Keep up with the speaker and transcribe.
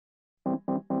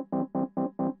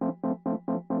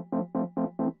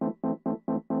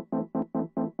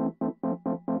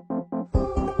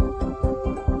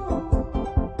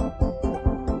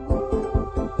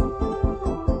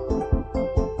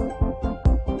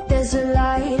there's a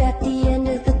light at the end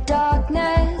of the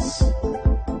darkness.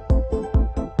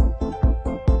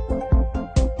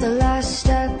 The last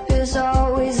step is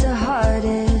always the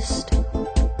hardest,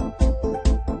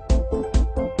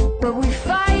 but we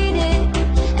fight it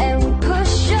and we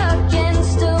push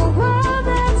against a wall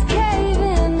that's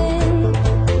caving in.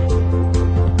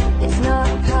 It's not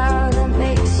power that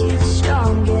makes you the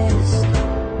strongest.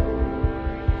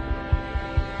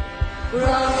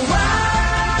 Run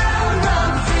wild,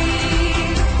 run free.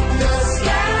 The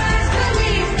skies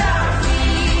beneath our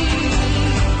feet.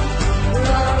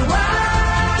 Run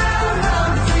wild,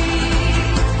 run free.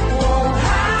 Won't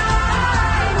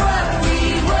hide what we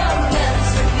were meant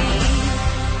to be.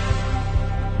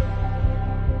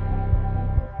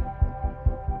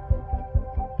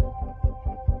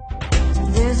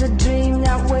 There's a dream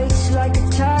that waits like a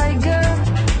tiger.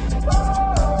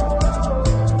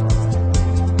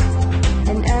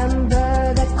 An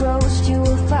ember that grows to a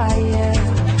fire.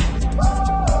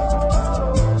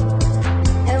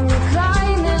 And we're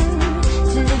climbing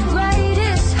to the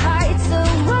greatest heights. The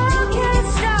world can't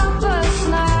stop us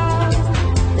now.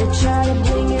 They try to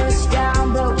bring us down,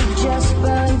 but we just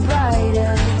burn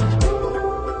brighter.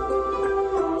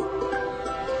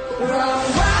 Run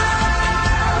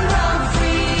wild, run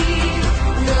free.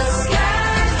 The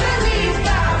skies beneath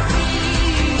our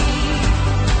feet.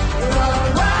 Run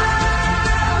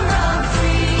wild, run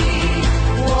free.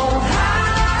 Won't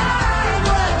hide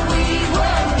what we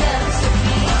were meant to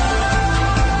be.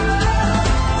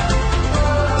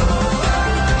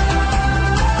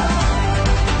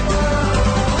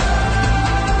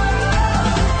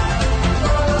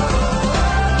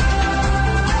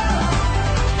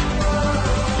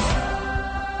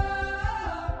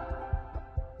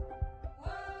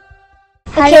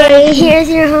 Okay, here's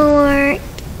your homework.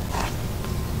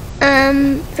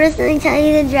 First let me tell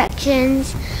you the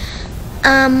directions.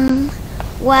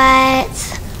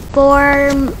 What's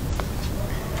 4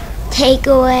 take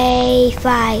away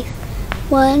 5?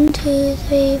 1, 2,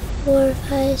 3, 4,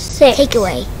 5, 6. Take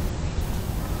away.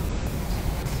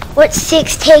 What's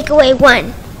 6 take away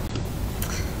 1?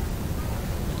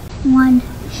 1.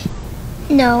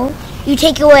 No, you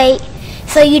take away.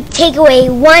 So you take away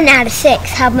 1 out of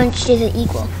 6. How much does it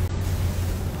equal?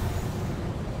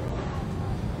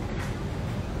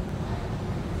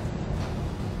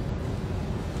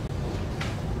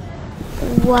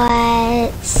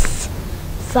 What's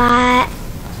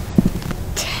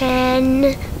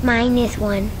 10 minus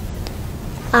 1?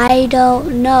 I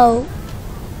don't know.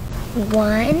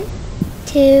 1,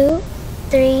 2,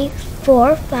 3,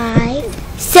 4, 5,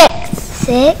 6.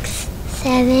 6,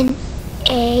 7,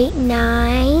 8,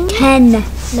 9, 10.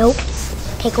 Nope.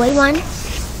 Take away 1.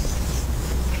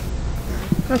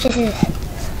 How much is this?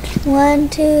 1,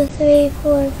 2, 3,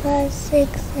 4, 5,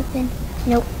 6, 7.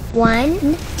 Nope.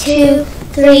 1, 2,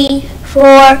 3,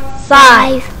 4,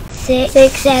 5,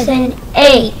 6, 7,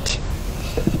 8.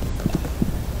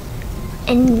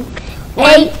 And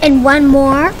one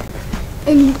more.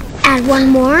 And add 1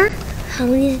 more. How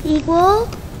many does it equal?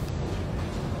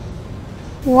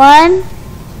 1,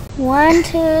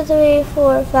 2, 3,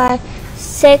 4, 5,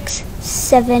 6,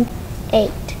 7, 8.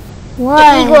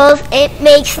 1. It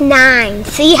makes 9.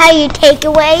 See how you take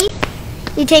away?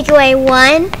 You take away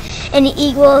 1 and it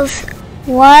equals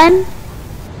 1.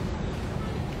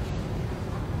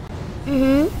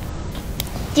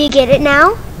 Do you get it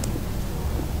now?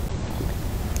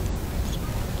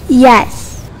 Yes.